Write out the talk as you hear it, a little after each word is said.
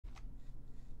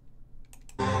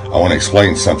I want to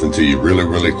explain something to you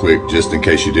really quick, just in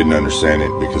case you didn't understand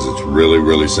it, because it's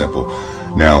really simple.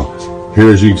 Now, here,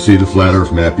 as you can see the flat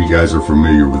earth map, you guys are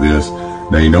familiar with this.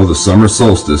 Now, you know the summer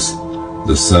solstice,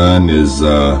 the sun is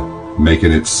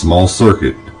making its small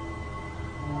circuit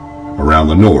around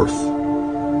the north,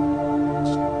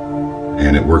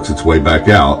 and it works its way back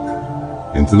out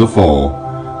into the fall,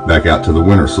 back out to the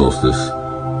winter solstice,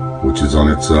 which is on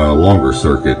its longer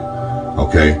circuit.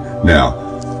 Okay, now,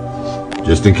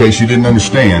 just in case you didn't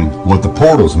understand what the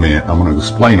portals meant, I'm going to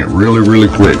explain it really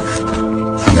quick.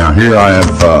 Now, here I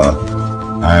have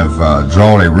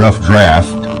drawn a rough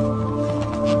draft,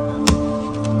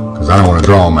 because I don't want to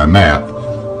draw on my map.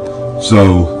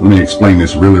 So let me explain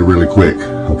this really quick.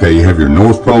 Okay, you have your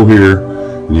North Pole here,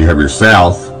 and you have your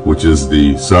South, which is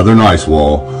the southern ice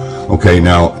wall. Okay,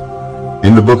 now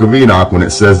in the book of Enoch, when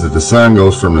it says that the sun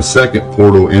goes from the second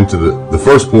portal into the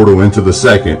first portal into the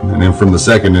second, and then from the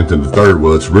second into the third,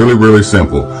 well, it's really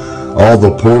simple. All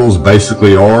the portals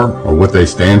basically are, or what they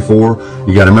stand for,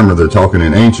 you got to remember they're talking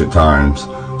in ancient times.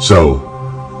 So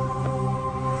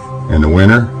in the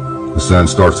winter, the sun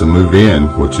starts to move in,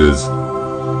 which is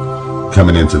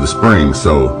coming into the spring.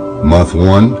 So month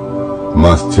 1,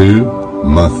 month 2,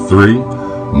 month 3,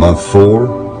 month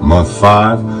 4, month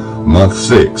 5, month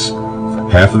 6.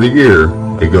 Half of the year,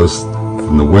 it goes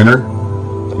from the winter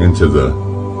into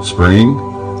the spring,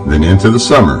 then into the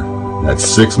summer. That's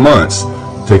 6 months.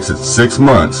 It takes it 6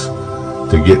 months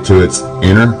to get to its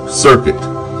inner circuit.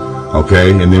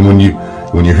 Okay, and then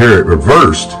when you hear it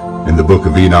reversed in the book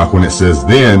of Enoch, when it says,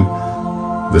 then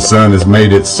the sun has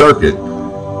made its circuit,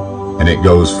 and it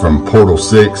goes from portal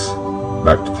 6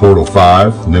 back to portal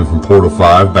 5, and then from portal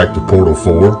 5 back to portal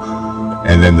 4.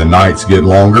 And then the nights get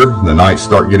longer. The nights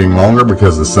start getting longer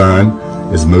because the sun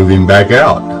is moving back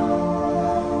out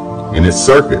in its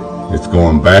circuit. It's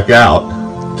going back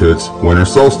out to its winter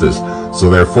solstice.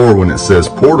 So therefore, when it says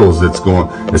portals,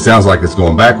 it sounds like it's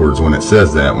going backwards when it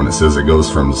says that. When it says it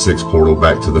goes from the 6th portal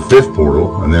back to the 5th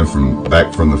portal, and then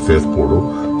back from the 5th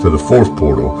portal to the 4th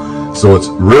portal. So it's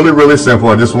really simple.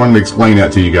 I just wanted to explain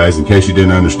that to you guys in case you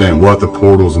didn't understand what the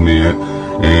portals meant.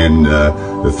 And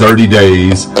the 30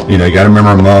 days, you know, you got to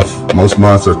remember a month, most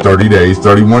months are 30 days,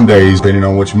 31 days, depending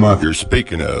on which month you're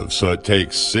speaking of. So it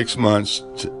takes 6 months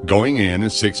going in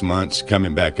and 6 months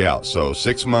coming back out. So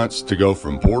 6 months to go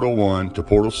from portal 1 to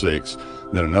portal 6,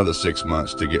 then another 6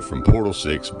 months to get from portal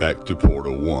 6 back to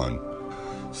portal 1.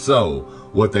 So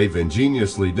what they've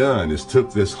ingeniously done is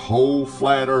took this whole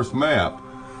flat earth map,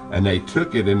 and they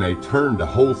took it and they turned the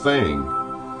whole thing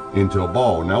into a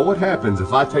ball. Now what happens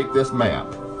if I take this map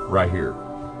right here?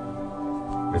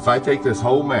 If I take this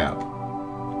whole map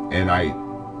and I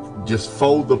just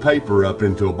fold the paper up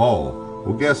into a ball,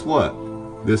 well, guess what?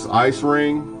 This ice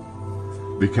ring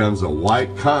becomes a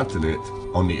white continent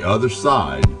on the other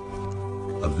side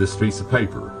of this piece of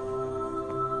paper.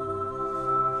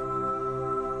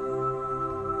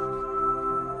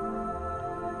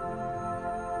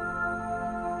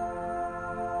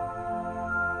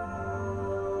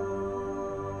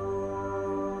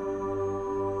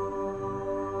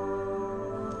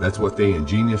 That's what they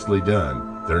ingeniously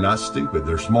done. They're not stupid,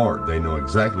 they're smart. They know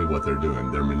exactly what they're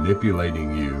doing. They're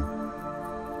manipulating you.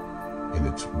 And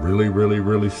it's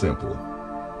really simple.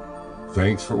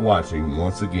 Thanks for watching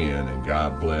once again, and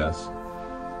God bless.